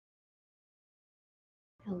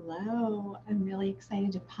Hello, I'm really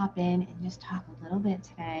excited to pop in and just talk a little bit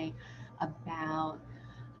today about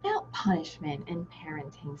punishment and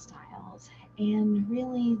parenting styles, and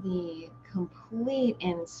really the complete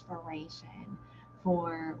inspiration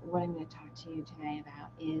for what I'm going to talk to you today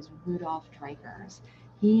about is Rudolf Dreikurs.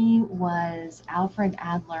 He was Alfred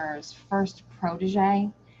Adler's first protege,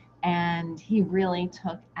 and he really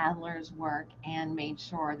took Adler's work and made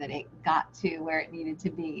sure that it got to where it needed to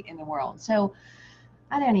be in the world. So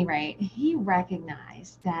at any rate, he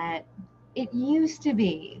recognized that it used to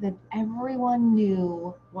be that everyone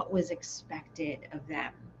knew what was expected of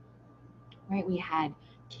them, right? We had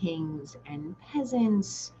kings and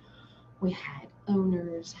peasants, we had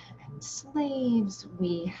owners and slaves,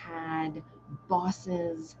 we had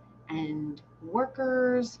bosses and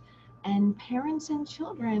workers, and parents and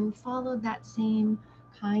children followed that same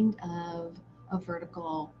kind of a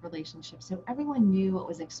vertical relationship. So everyone knew what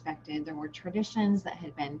was expected. There were traditions that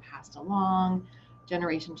had been passed along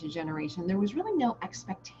generation to generation. There was really no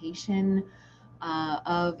expectation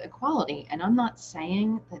of equality. And I'm not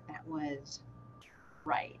saying that that was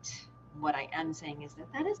right. What I am saying is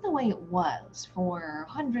that that is the way it was for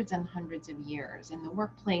hundreds and hundreds of years in the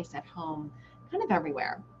workplace, at home, kind of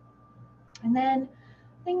everywhere. And then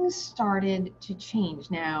things started to change.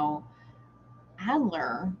 Now,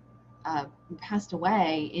 Adler uh, passed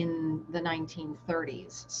away in the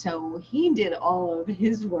 1930s, so he did all of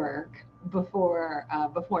his work before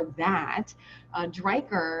that.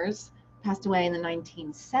 Dreikurs passed away in the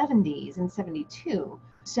 1970s in 72.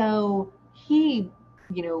 So he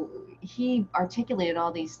articulated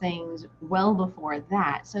all these things well before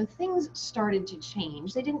that. So things started to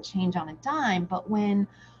change. They didn't change on a dime, but when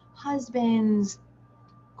husbands,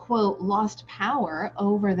 quote, lost power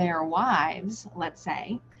over their wives, let's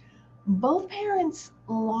say, both parents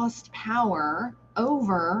lost power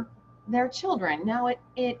over their children. Now,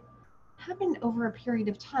 it happened over a period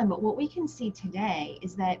of time, but what we can see today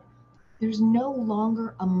is that there's no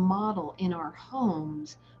longer a model in our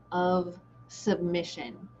homes of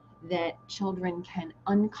submission that children can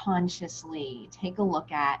unconsciously take a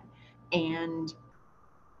look at and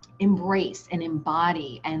embrace and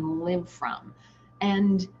embody and live from.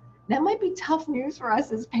 And that might be tough news for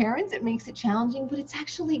us as parents. It makes it challenging, but it's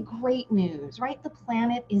actually great news, right? The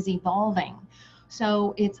planet is evolving.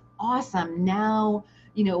 So it's awesome. Now,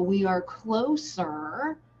 we are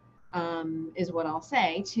closer, is what I'll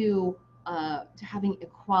say, to having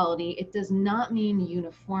equality. It does not mean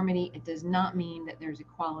uniformity. It does not mean that there's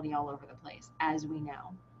equality all over the place, as we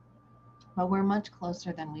know. But we're much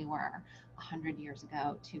closer than we were 100 years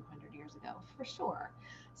ago, 200 years ago, for sure.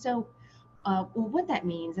 So, what that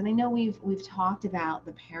means, and I know we've talked about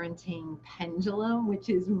the parenting pendulum, which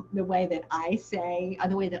is the way that I say,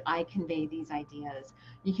 the way that I convey these ideas.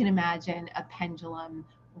 You can imagine a pendulum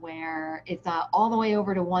where it's all the way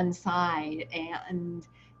over to one side, and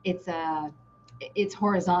it's it's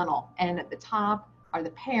horizontal, and at the top are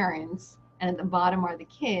the parents, and at the bottom are the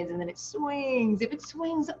kids, and then it swings. If it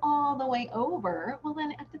swings all the way over, well,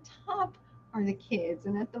 then at the top are the kids,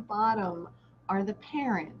 and at the bottom are the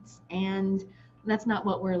parents. And that's not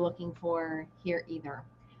what we're looking for here either.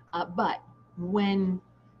 But when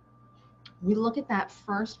we look at that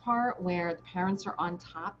first part where the parents are on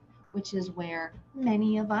top, which is where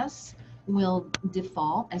many of us will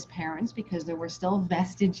default as parents because there were still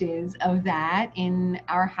vestiges of that in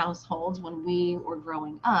our households when we were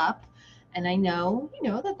growing up. And I know,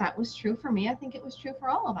 that that was true for me. I think it was true for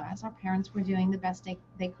all of us. Our parents were doing the best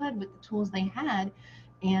they could with the tools they had.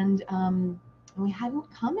 And we hadn't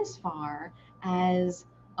come as far as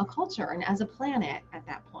a culture and as a planet at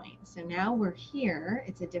that point. So now we're here,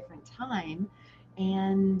 it's a different time,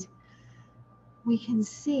 and we can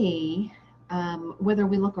see, whether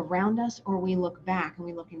we look around us or we look back and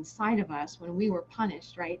we look inside of us when we were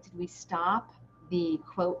punished, right? Did we stop the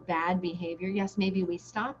quote bad behavior? Yes, maybe we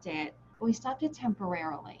stopped it, but we stopped it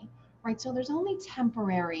temporarily, right? So there's only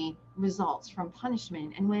temporary results from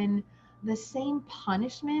punishment. And when the same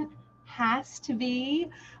punishment has to be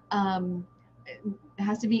um,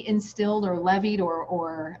 has to be instilled or levied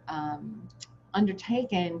or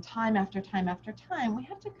undertaken time after time after time, we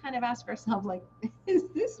have to kind of ask ourselves, like, is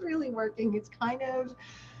this really working? It's kind of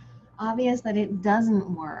obvious that it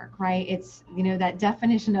doesn't work, right? It's, that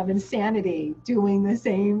definition of insanity, doing the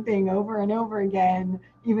same thing over and over again,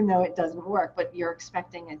 even though it doesn't work, but you're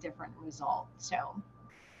expecting a different result. So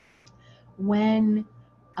when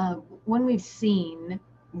when we've seen,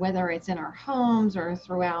 whether it's in our homes or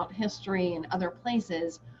throughout history and other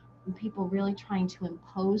places, people really trying to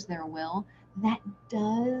impose their will, that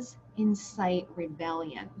does incite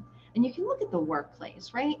rebellion. And you can look at the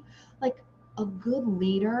workplace, right? Like, a good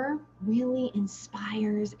leader really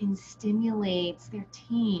inspires and stimulates their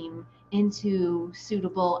team into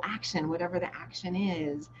suitable action, whatever the action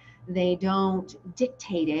is. They don't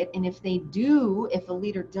dictate it. And if they do, if a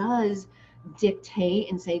leader does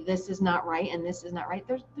dictate and say this is not right and this is not right,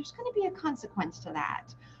 there's going to be a consequence to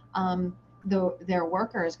that. Their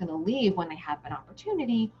worker is going to leave when they have an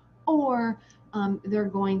opportunity, or they're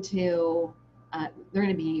going to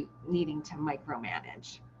be needing to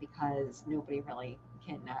micromanage because nobody really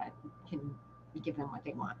can give them what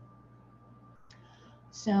they want.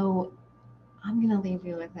 So I'm going to leave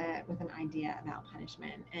you with an idea about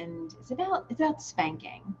punishment, and it's about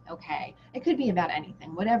spanking. Okay, it could be about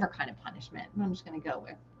anything, whatever kind of punishment. I'm just going to go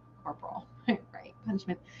with corporal, right?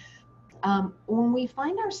 Punishment. When we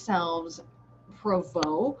find ourselves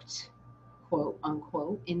provoked, quote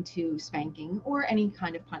unquote, into spanking or any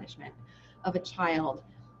kind of punishment of a child,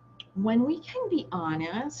 when we can be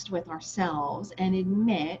honest with ourselves and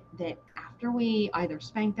admit that after we either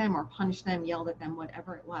spanked them or punished them, yelled at them,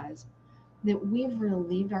 whatever it was, that we've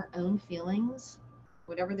relieved our own feelings,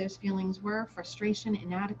 whatever those feelings were, frustration,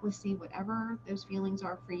 inadequacy, whatever those feelings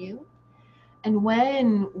are for you. And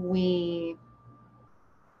when we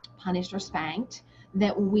punished or spanked,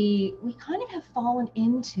 that we kind of have fallen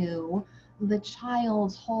into the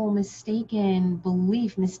child's whole mistaken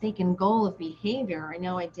belief, mistaken goal of behavior. I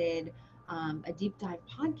know I did a deep dive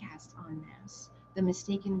podcast on this, the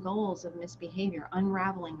mistaken goals of misbehavior,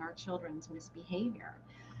 unraveling our children's misbehavior.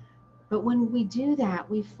 But when we do that,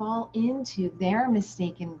 we fall into their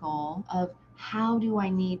mistaken goal of how do I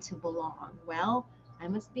need to belong? Well, I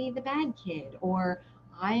must be the bad kid, or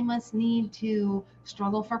I must need to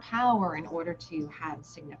struggle for power in order to have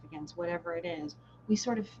significance, whatever it is. We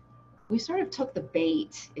sort of took the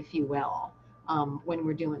bait, if you will, when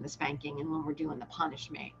we're doing the spanking and when we're doing the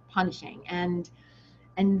punishing. And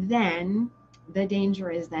then the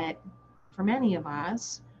danger is that for many of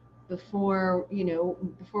us, before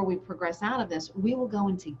we progress out of this, we will go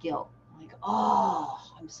into guilt. Like, oh,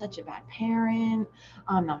 I'm such a bad parent.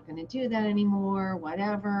 I'm not going to do that anymore.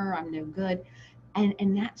 Whatever. I'm no good.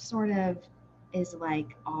 And that sort of is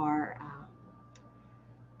like our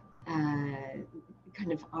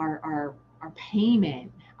kind of our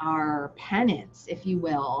payment, our penance, if you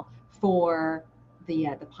will, for the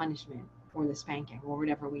punishment or the spanking or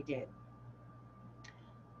whatever we did.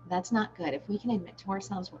 That's not good. If we can admit to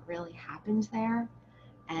ourselves what really happened there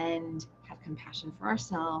and have compassion for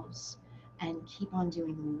ourselves and keep on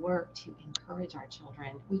doing the work to encourage our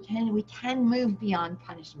children, we can move beyond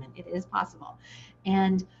punishment. It is possible.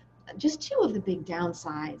 And just two of the big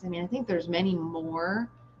downsides, I mean, I think there's many more,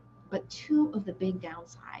 but two of the big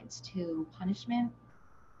downsides to punishment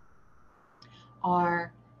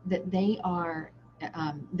are that they are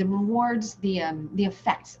the rewards, the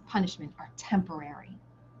effects of punishment are temporary.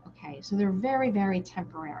 Okay, so they're very, very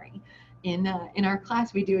temporary. In our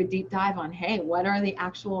class, we do a deep dive on, hey, what are the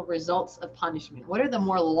actual results of punishment? What are the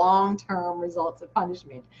more long-term results of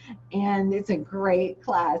punishment? And it's a great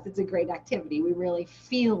class. It's a great activity. We really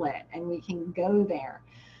feel it, and we can go there.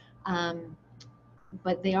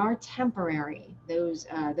 But they are temporary. Those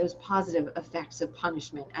positive effects of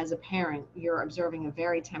punishment. As a parent, you're observing a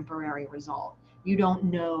very temporary result. You don't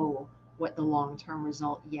know what the long-term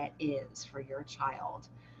result yet is for your child.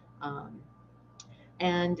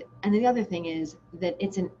 And the other thing is that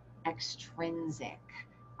it's an extrinsic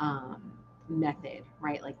method,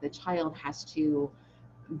 right? Like the child has to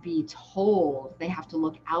be told, they have to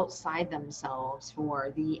look outside themselves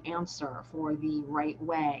for the answer, for the right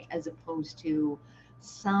way, as opposed to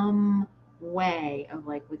some way of,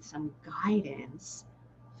 like, with some guidance,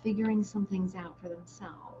 figuring some things out for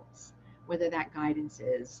themselves, whether that guidance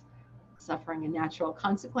is suffering a natural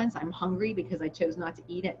consequence. I'm hungry because I chose not to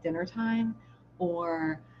eat at dinner time,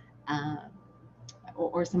 or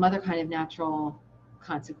some other kind of natural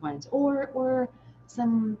consequence, or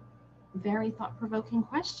some very thought-provoking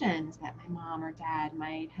questions that my mom or dad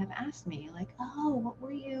might have asked me, like, oh, what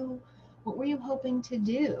were you hoping to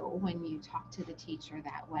do when you talked to the teacher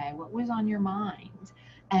that way? What was on your mind?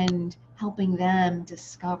 And helping them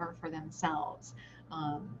discover for themselves,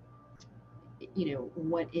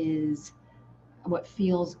 what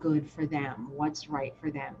feels good for them, what's right for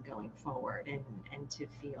them going forward, and to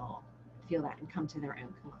feel that and come to their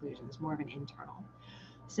own conclusions, more of an internal.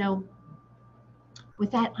 So with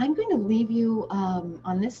that, I'm going to leave you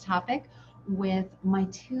on this topic with my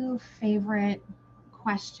two favorite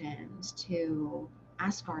questions to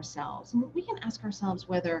ask ourselves. And we can ask ourselves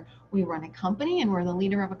whether we run a company and we're the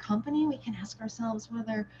leader of a company. We can ask ourselves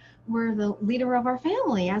whether we're the leader of our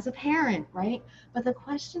family as a parent, right? But the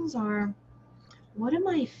questions are, what am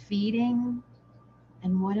I feeding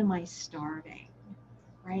and what am I starving?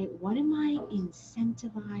 Right? What am I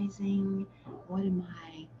incentivizing? What am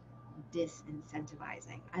I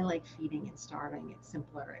disincentivizing? I like feeding and starving. It's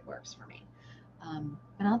simpler. It works for me.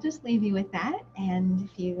 But I'll just leave you with that. And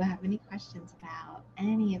if you have any questions about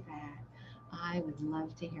any of that, I would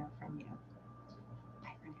love to hear from you.